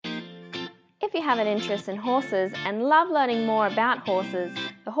If you have an interest in horses and love learning more about horses,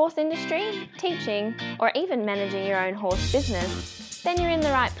 the horse industry, teaching, or even managing your own horse business, then you're in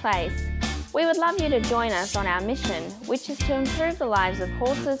the right place. We would love you to join us on our mission, which is to improve the lives of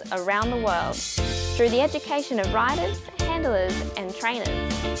horses around the world through the education of riders, handlers, and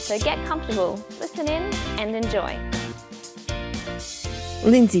trainers. So get comfortable, listen in, and enjoy.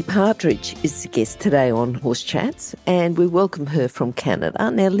 Lindsey Partridge is the guest today on Horse Chats, and we welcome her from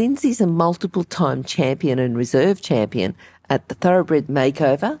Canada. Now, Lindsey's a multiple-time champion and reserve champion at the Thoroughbred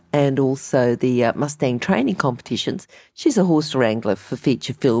Makeover and also the Mustang training competitions. She's a horse wrangler for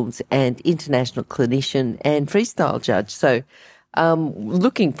feature films and international clinician and freestyle judge. So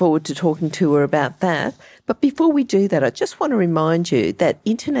looking forward to talking to her about that. But before we do that, I just want to remind you that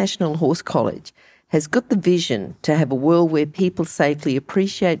International Horse College has got the vision to have a world where people safely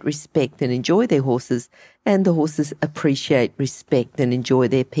appreciate, respect and enjoy their horses, and the horses appreciate, respect and enjoy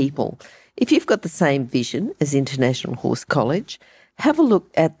their people. If you've got the same vision as International Horse College, have a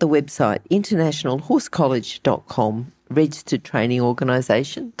look at the website internationalhorsecollege.com, registered training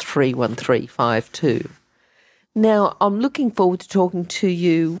organisation 31352. Now, I'm looking forward to talking to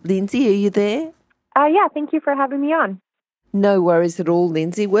you. Lindsey, are you there? Yeah, thank you for having me on. No worries at all,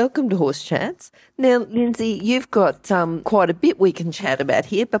 Lindsey. Welcome to Horse Chats. Now, Lindsey, you've got quite a bit we can chat about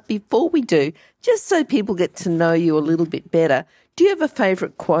here, but before we do, just so people get to know you a little bit better, do you have a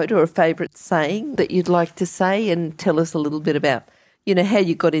favourite quote or a favourite saying that you'd like to say and tell us a little bit about, how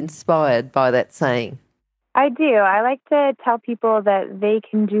you got inspired by that saying? I do. I like to tell people that they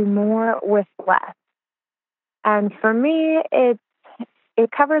can do more with less. And for me, it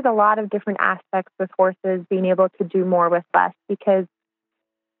covers a lot of different aspects with horses being able to do more with less, because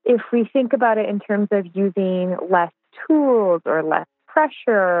if we think about it in terms of using less tools or less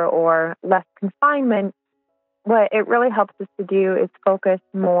pressure or less confinement, what it really helps us to do is focus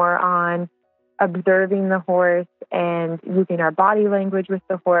more on observing the horse and using our body language with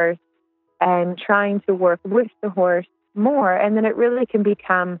the horse and trying to work with the horse more. And then it really can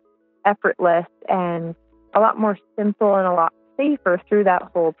become effortless and a lot more simple and a lot safer through that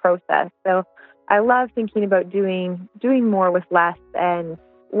whole process. So I love thinking about doing more with less, and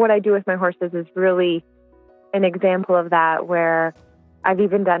what I do with my horses is really an example of that, where I've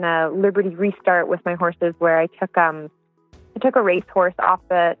even done a Liberty restart with my horses where I took a racehorse off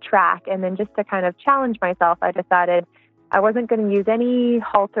the track, and then just to kind of challenge myself, I decided I wasn't going to use any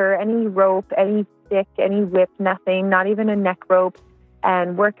halter, any rope, any stick, any whip, nothing, not even a neck rope,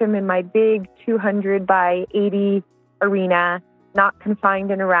 and work him in my big 200 by 80 arena, not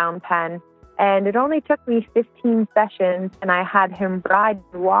confined in a round pen. And it only took me 15 sessions, and I had him ride,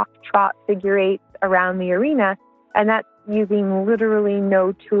 walk, trot, figure eights around the arena. And that's using literally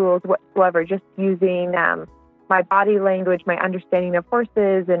no tools whatsoever, just using my body language, my understanding of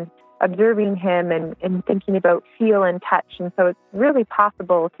horses, and observing him and thinking about feel and touch. And so it's really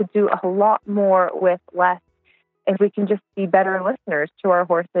possible to do a lot more with less if we can just be better listeners to our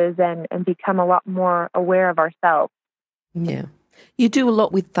horses and become a lot more aware of ourselves. Yeah. You do a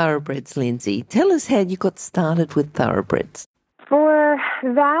lot with thoroughbreds, Lindsey. Tell us how you got started with thoroughbreds. For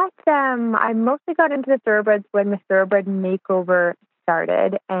that, I mostly got into the thoroughbreds when the Thoroughbred Makeover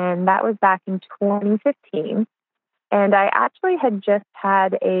started, and that was back in 2015. And I actually had just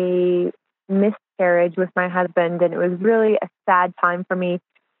had a miscarriage with my husband, and it was really a sad time for me.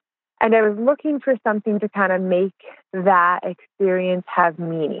 And I was looking for something to kind of make that experience have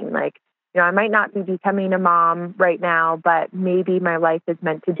meaning. Like, I might not be becoming a mom right now, but maybe my life is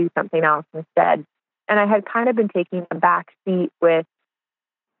meant to do something else instead. And I had kind of been taking a back seat with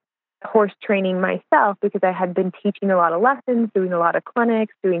horse training myself because I had been teaching a lot of lessons, doing a lot of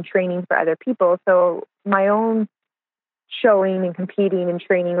clinics, doing training for other people. So my own showing and competing and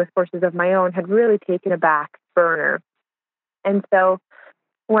training with horses of my own had really taken a back burner. And so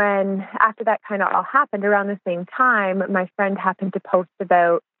after that kind of all happened around the same time, my friend happened to post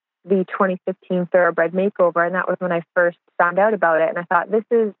about the 2015 Thoroughbred Makeover, and that was when I first found out about it. And I thought, this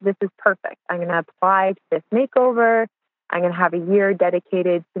is perfect. I'm going to apply to this makeover. I'm going to have a year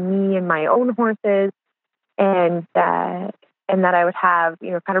dedicated to me and my own horses, and that I would have,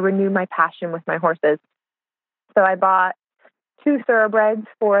 kind of renew my passion with my horses. So I bought 2 thoroughbreds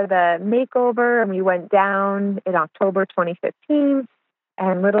for the makeover, and we went down in October 2015.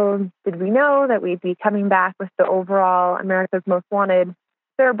 And little did we know that we'd be coming back with the overall America's Most Wanted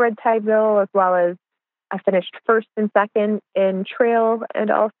thoroughbred title, as well as I finished first and second in trail and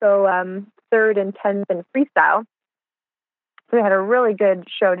also third and 10th in freestyle. So we had a really good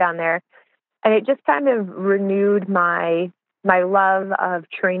show down there. And it just kind of renewed my love of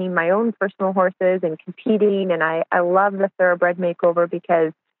training my own personal horses and competing. And I love the Thoroughbred Makeover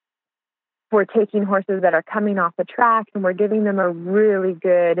because we're taking horses that are coming off the track and we're giving them a really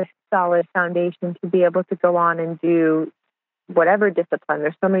good, solid foundation to be able to go on and do whatever discipline.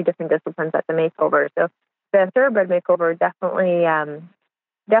 There's so many different disciplines at the makeover. So the thoroughbred makeover definitely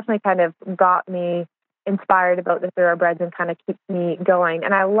kind of got me inspired about the thoroughbreds and kind of keeps me going.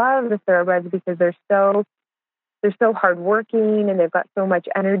 And I love the thoroughbreds because they're so hardworking and they've got so much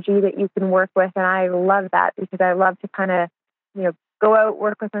energy that you can work with. And I love that because I love to kind of, go out,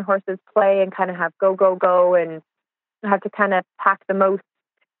 work with my horses, play, and kind of have go, go, go, and have to kind of pack the most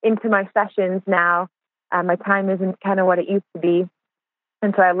into my sessions now. My time isn't kind of what it used to be.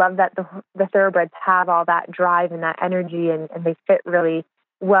 And so I love that the thoroughbreds have all that drive and that energy, and they fit really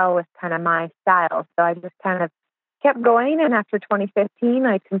well with kind of my style. So I just kind of kept going. And after 2015,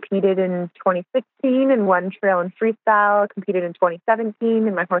 I competed in 2016 and won trail and freestyle, competed in 2017,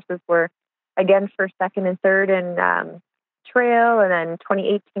 and my horses were again first, second, and third in trail. And then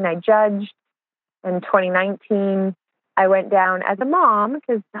 2018, I judged. In 2019, I went down as a mom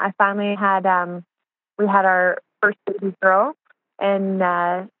because I finally had, we had our first baby girl in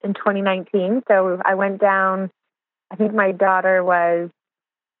 2019. So I went down, I think my daughter was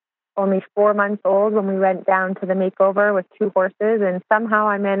only 4 months old when we went down to the makeover with 2 horses. And somehow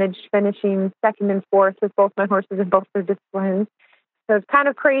I managed finishing second and fourth with both my horses in both their disciplines. So it's kind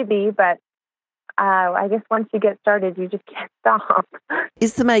of crazy, but I guess once you get started, you just can't stop.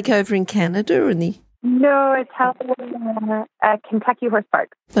 Is the makeover in Canada or in the... No, it's held at Kentucky Horse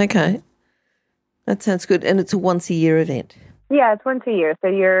Park. Okay. That sounds good. And it's a once-a-year event? Yeah, it's once a year. So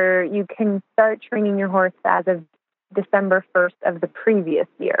you can start training your horse as of December 1st of the previous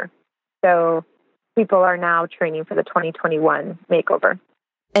year. So people are now training for the 2021 makeover.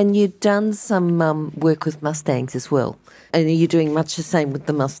 And you've done some work with Mustangs as well. And are you doing much the same with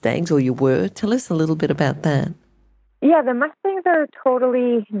the Mustangs, or you were? Tell us a little bit about that. Yeah, the Mustangs are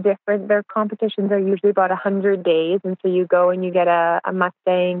totally different. Their competitions are usually about 100 days. And so you go and you get a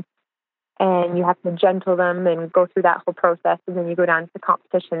Mustang and you have to gentle them and go through that whole process. And then you go down to the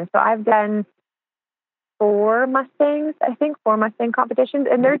competition. So I've done 4 Mustang competitions.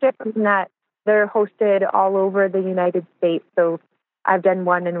 And they're different in that they're hosted all over the United States. So I've done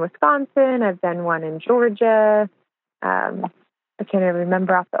one in Wisconsin. I've done one in Georgia. I can't even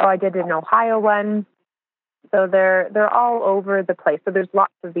remember. I did an Ohio one. So they're all over the place. So there's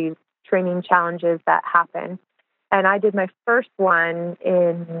lots of these training challenges that happen. And I did my first one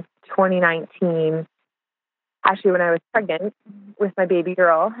in 2019, actually when I was pregnant with my baby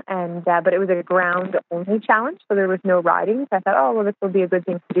girl. And but it was a ground-only challenge, so there was no riding. So I thought, this will be a good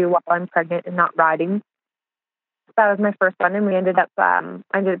thing to do while I'm pregnant and not riding. That was my first one, and we ended up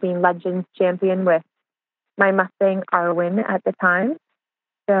being Legends champion with my Mustang Arwen at the time.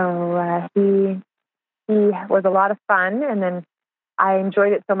 So he was a lot of fun, and then I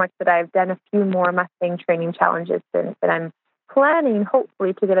enjoyed it so much that I've done a few more Mustang training challenges since, and I'm planning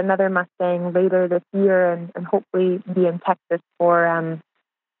hopefully to get another Mustang later this year and hopefully be in Texas for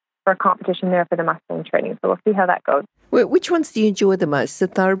a competition there for the Mustang training. So we'll see how that goes. Well, which ones do you enjoy the most, the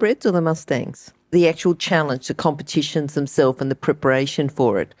thoroughbreds or the Mustangs? The actual challenge, the competitions themselves and the preparation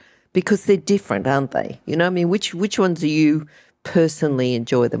for it, because they're different, aren't they? You know, I mean, which ones do you personally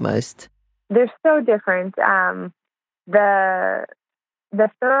enjoy the most? They're so different. The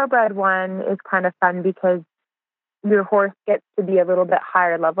thoroughbred one is kind of fun because your horse gets to be a little bit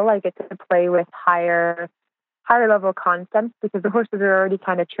higher level. I get to play with higher level concepts because the horses are already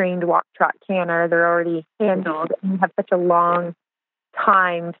kind of trained walk, trot, canter. They're already handled, and you have such a long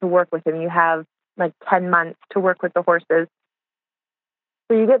time to work with them. You have like 10 months to work with the horses.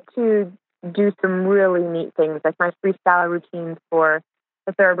 So you get to do some really neat things. Like my freestyle routines for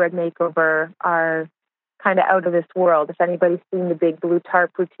the thoroughbred makeover are kind of out of this world. If anybody's seen the big blue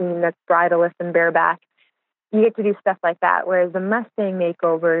tarp routine that's bridleless and bareback, you get to do stuff like that. Whereas the Mustang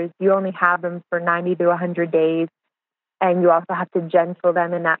makeovers, you only have them for 90 to 100 days. And you also have to gentle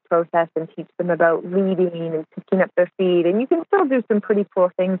them in that process and teach them about leading and picking up their feet. And you can still do some pretty cool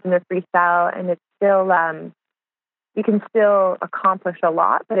things in the freestyle, and it's still, you can still accomplish a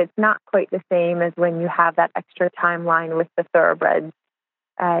lot, but it's not quite the same as when you have that extra timeline with the thoroughbreds.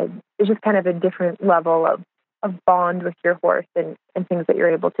 It's just kind of a different level of bond with your horse and things that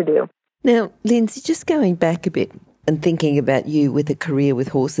you're able to do. Now, Lindsey, just going back a bit and thinking about you with a career with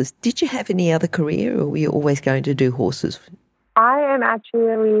horses, did you have any other career, or were you always going to do horses? I am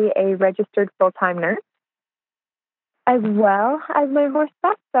actually a registered full-time nurse as well as my horse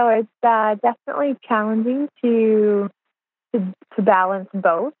stuff, so it's definitely challenging to balance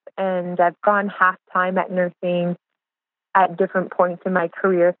both. And I've gone half-time at nursing at different points in my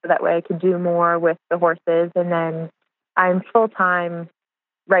career so that way I could do more with the horses. And then I'm full-time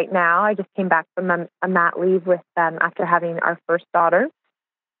right now. I just came back from a mat leave with them after having our first daughter.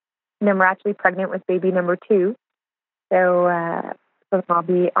 And then we're actually pregnant with baby number 2. So I'll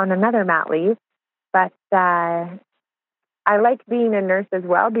be on another mat leave. But I like being a nurse as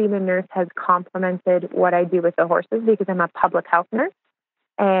well. Being a nurse has complemented what I do with the horses because I'm a public health nurse.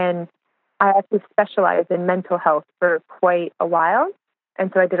 And I actually specialized in mental health for quite a while.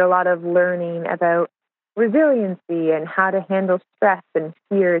 And so I did a lot of learning about resiliency and how to handle stress and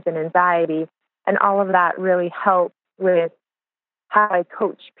fears and anxiety. And all of that really helped with how I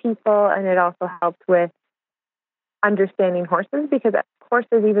coach people. And it also helped with understanding horses because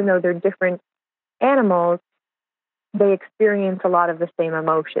horses, even though they're different animals, they experience a lot of the same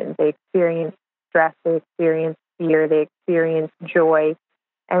emotions. They experience stress, they experience fear, they experience joy.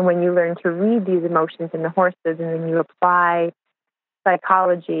 And when you learn to read these emotions in the horses and then you apply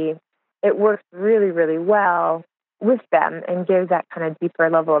psychology, it works really, really well with them and gives that kind of deeper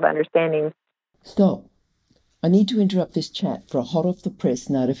level of understanding. Stop. I need to interrupt this chat for a hot off the press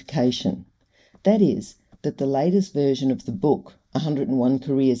notification. That is, that the latest version of the book, 101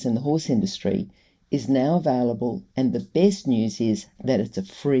 Careers in the Horse Industry, is now available, and the best news is that it's a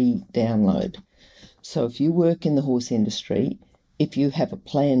free download. So if you work in the horse industry, if you have a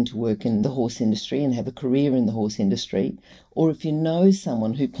plan to work in the horse industry and have a career in the horse industry, or if you know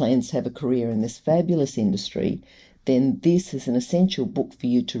someone who plans to have a career in this fabulous industry, then this is an essential book for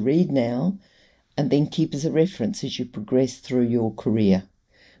you to read now and then keep as a reference as you progress through your career.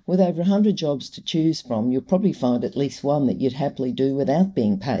 With over 100 jobs to choose from, you'll probably find at least one that you'd happily do without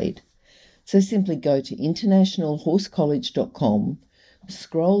being paid. So simply go to internationalhorsecollege.com,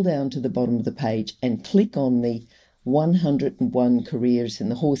 scroll down to the bottom of the page and click on the 101 Careers in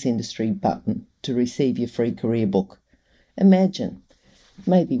the Horse Industry button to receive your free career book. Imagine,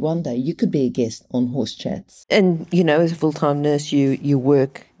 maybe one day you could be a guest on Horse Chats. And, as a full-time nurse, you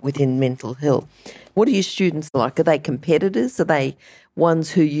work within mental health. What are your students like? Are they competitors? Are they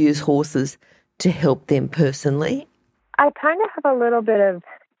ones who use horses to help them personally? I kind of have a little bit of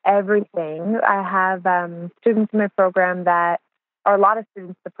everything. I have students in my program or a lot of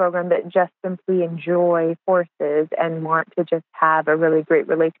students in the program that just simply enjoy horses and want to just have a really great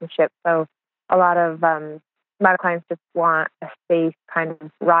relationship. So a lot of my clients just want a safe kind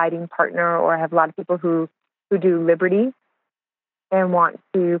of riding partner, or I have a lot of people who do Liberty and want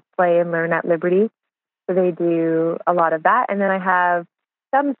to play and learn at Liberty. So they do a lot of that. And then I have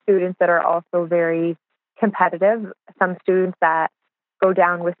some students that are also very competitive, some students that go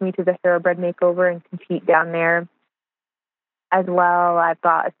down with me to the thoroughbred makeover and compete down there as well. I've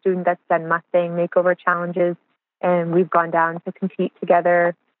got a student that's done Mustang makeover challenges, and we've gone down to compete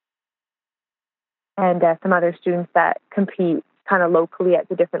together. And some other students that compete kind of locally at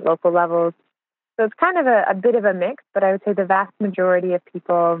the different local levels. So it's kind of a bit of a mix, but I would say the vast majority of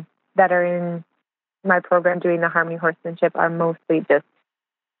people that are in my program doing the Harmony Horsemanship are mostly just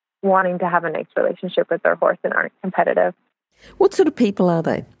wanting to have a nice relationship with their horse and aren't competitive. What sort of people are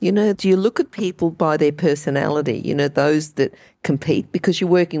they? Do you look at people by their personality, those that compete, because you're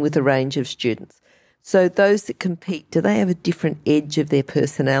working with a range of students. So those that compete, do they have a different edge of their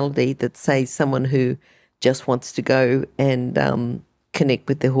personality that, say, someone who just wants to go and connect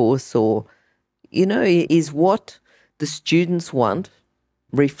with their horse, or, is what the students want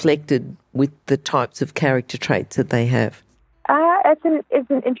reflected with the types of character traits that they have? It's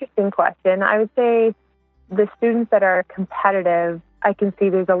an interesting question. I would say the students that are competitive, I can see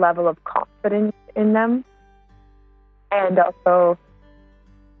there's a level of confidence in them, and also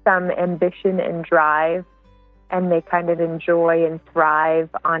some ambition and drive, and they kind of enjoy and thrive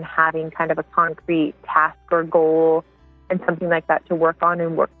on having kind of a concrete task or goal and something like that to work on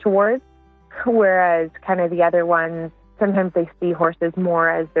and work towards. Whereas kind of the other ones, sometimes they see horses more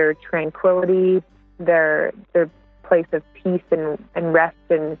as their tranquility, their place of peace and rest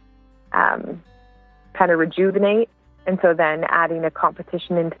and kind of rejuvenate. And so then adding a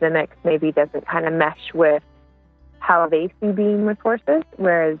competition into the mix maybe doesn't kind of mesh with how they see being with horses.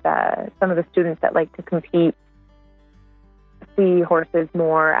 Whereas some of the students that like to compete see horses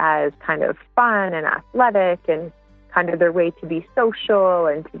more as kind of fun and athletic and kind of their way to be social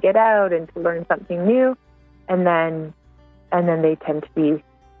and to get out and to learn something new. And then they tend to be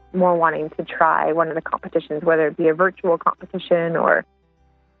more wanting to try one of the competitions, whether it be a virtual competition or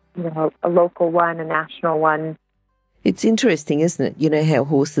a local one, a national one. It's interesting, isn't it? How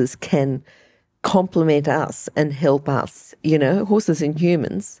horses can complement us and help us. Horses and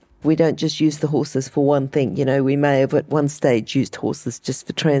humans, we don't just use the horses for one thing. We may have at one stage used horses just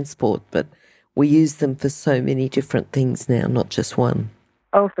for transport, but we use them for so many different things now, not just one.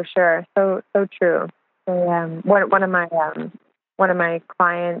 Oh, for sure. So true. So, one of my one of my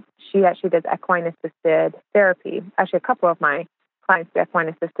clients, she actually does equine-assisted therapy. Actually, a couple of my clients do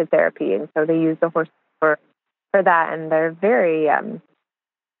equine-assisted therapy, and so they use the horse for that, and they're very,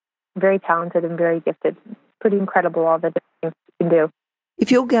 very talented and very gifted. Pretty incredible all the different things you can do.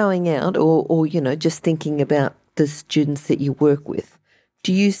 If you're going out or just thinking about the students that you work with,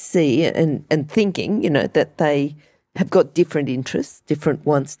 do you see and thinking, that they have got different interests, different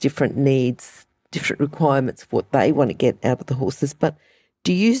wants, different needs, different requirements of what they want to get out of the horses, but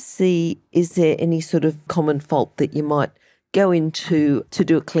do you see, is there any sort of common fault that you might go into to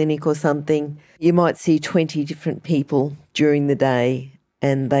do a clinic or something? You might see 20 different people during the day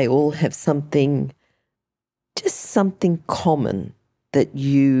and they all have something common that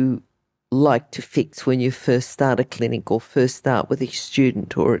you like to fix when you first start a clinic or first start with a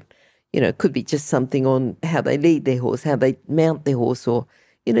student, or, it could be just something on how they lead their horse, how they mount their horse, or,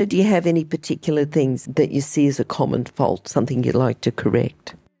 do you have any particular things that you see as a common fault, something you'd like to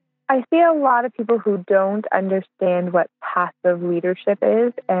correct? I see a lot of people who don't understand what passive leadership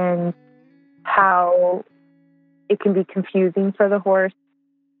is and how it can be confusing for the horse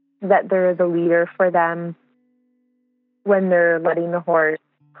that they're the leader for them when they're letting the horse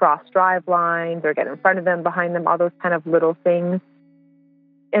cross drive lines or get in front of them, behind them, all those kind of little things.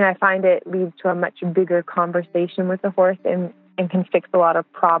 And I find it leads to a much bigger conversation with the horse and can fix a lot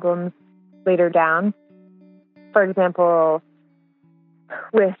of problems later down. For example,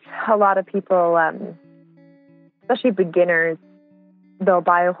 with a lot of people, especially beginners, they'll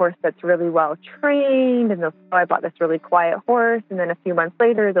buy a horse that's really well trained and they'll say, oh, I bought this really quiet horse. And then a few months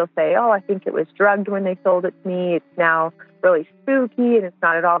later, they'll say, oh, I think it was drugged when they sold it to me. It's now really spooky and it's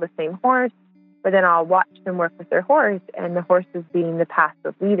not at all the same horse. But then I'll watch them work with their horse, and the horse is being the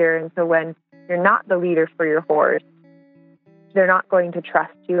passive leader. And so when you're not the leader for your horse, they're not going to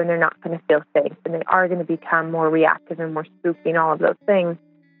trust you and they're not going to feel safe. And they are going to become more reactive and more spooky and all of those things.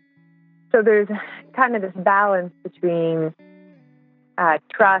 So there's kind of this balance between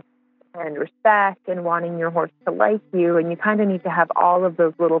trust and respect and wanting your horse to like you. And you kind of need to have all of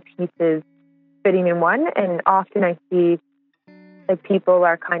those little pieces fitting in one. And often I see like people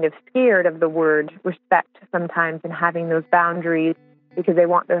are kind of scared of the word respect sometimes and having those boundaries because they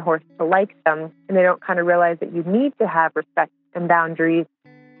want their horse to like them. And they don't kind of realize that you need to have respect and boundaries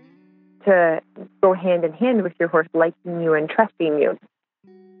to go hand in hand with your horse liking you and trusting you.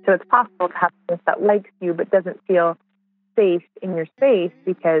 So it's possible to have a horse that likes you but doesn't feel safe in your space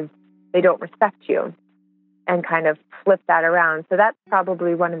because they don't respect you, and kind of flip that around. So that's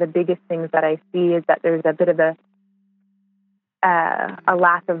probably one of the biggest things that I see, is that there's a bit of a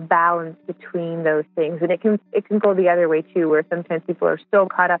lack of balance between those things. And it can go the other way too, where sometimes people are so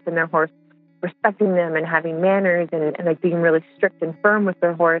caught up in their horse, respecting them and having manners and like being really strict and firm with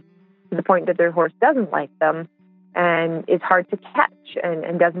their horse to the point that their horse doesn't like them and is hard to catch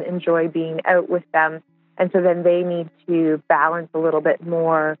and doesn't enjoy being out with them. And so then they need to balance a little bit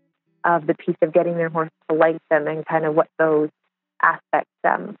more of the piece of getting their horse to like them and kind of what those aspects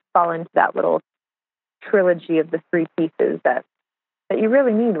fall into that little trilogy of the three pieces that you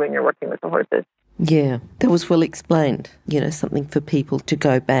really need when you're working with the horses. Yeah, that was well explained. Something for people to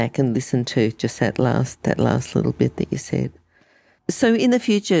go back and listen to, just that last little bit that you said. So in the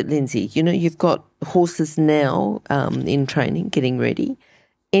future, Lindsey, you've got horses now in training, getting ready.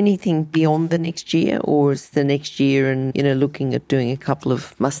 Anything beyond the next year, or is the next year and, looking at doing a couple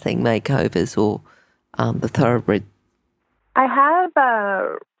of Mustang makeovers or the thoroughbred? I have,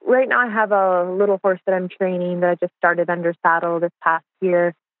 right now I have a little horse that I'm training that I just started under saddle this past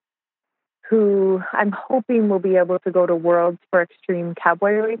year, who I'm hoping will be able to go to Worlds for extreme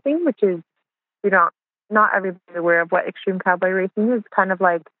cowboy racing, which is, not everybody's aware of what extreme cowboy racing is. It's kind of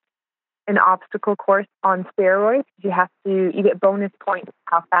like an obstacle course on steroids. You get bonus points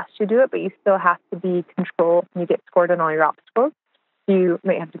how fast you do it, but you still have to be controlled and you get scored on all your obstacles. You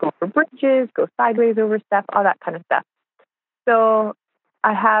might have to go over bridges, go sideways over stuff, all that kind of stuff. So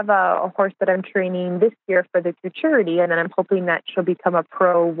I have a horse that I'm training this year for the futurity, and then I'm hoping that she'll become a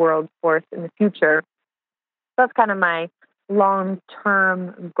pro world horse in the future. So that's kind of my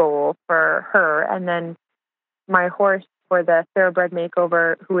long-term goal for her. And then my horse for the thoroughbred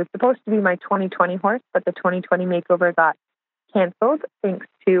makeover, who was supposed to be my 2020 horse, but the 2020 makeover got canceled thanks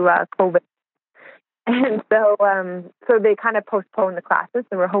to COVID. And so they kind of postponed the classes.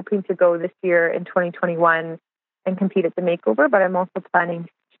 So we're hoping to go this year in 2021 and compete at the makeover, but I'm also planning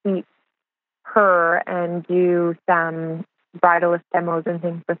to keep her and do some bridleless demos and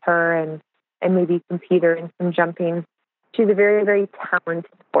things with her and maybe compete her in some jumping. She's a very, very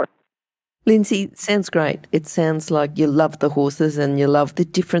talented horse. Lindsey, sounds great. It sounds like you love the horses and you love the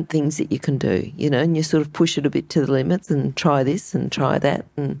different things that you can do, and you sort of push it a bit to the limits and try this and try that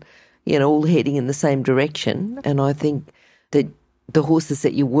and, all heading in the same direction. And I think that the horses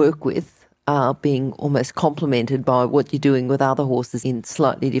that you work with are being almost complemented by what you're doing with other horses in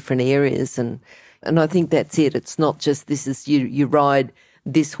slightly different areas. And I think that's it. It's not just this is you ride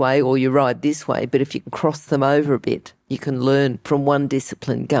this way or you ride this way, but if you can cross them over a bit, you can learn from one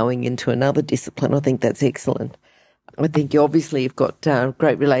discipline going into another discipline. I think that's excellent. I think you've got a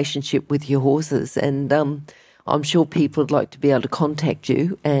great relationship with your horses, and I'm sure people would like to be able to contact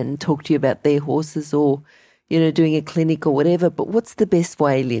you and talk to you about their horses or, doing a clinic or whatever. But what's the best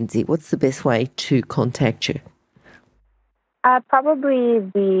way, Lindsey? What's the best way to contact you? Probably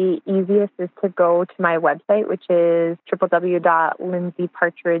the easiest is to go to my website, which is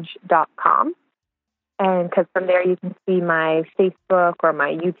www.lindseypartridge.com. And because from there you can see my Facebook or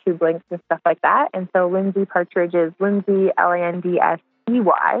my YouTube links and stuff like that. And so Lindsey Partridge is Lindsey, Lindsey,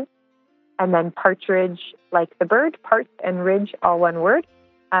 and then Partridge, like the bird, parts and ridge, all one word,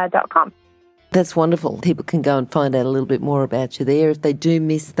 .com. That's wonderful. People can go and find out a little bit more about you there. If they do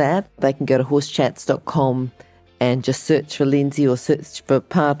miss that, they can go to horsechats.com and just search for Lindsey or search for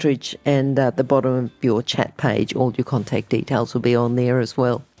Partridge, and at the bottom of your chat page, all your contact details will be on there as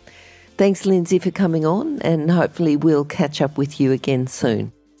well. Thanks, Lindsey, for coming on, and hopefully we'll catch up with you again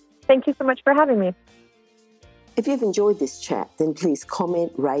soon. Thank you so much for having me. If you've enjoyed this chat, then please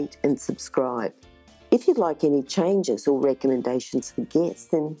comment, rate and subscribe. If you'd like any changes or recommendations for guests,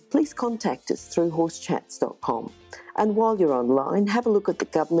 then please contact us through horsechats.com. And while you're online, have a look at the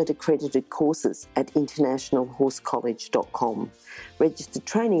government-accredited courses at internationalhorsecollege.com. Registered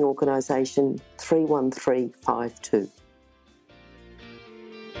Training Organisation 31352.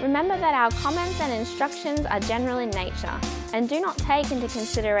 Remember that our comments and instructions are general in nature and do not take into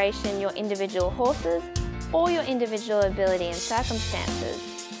consideration your individual horses or your individual ability and circumstances.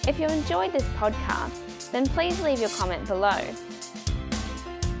 If you enjoyed this podcast, then please leave your comment below.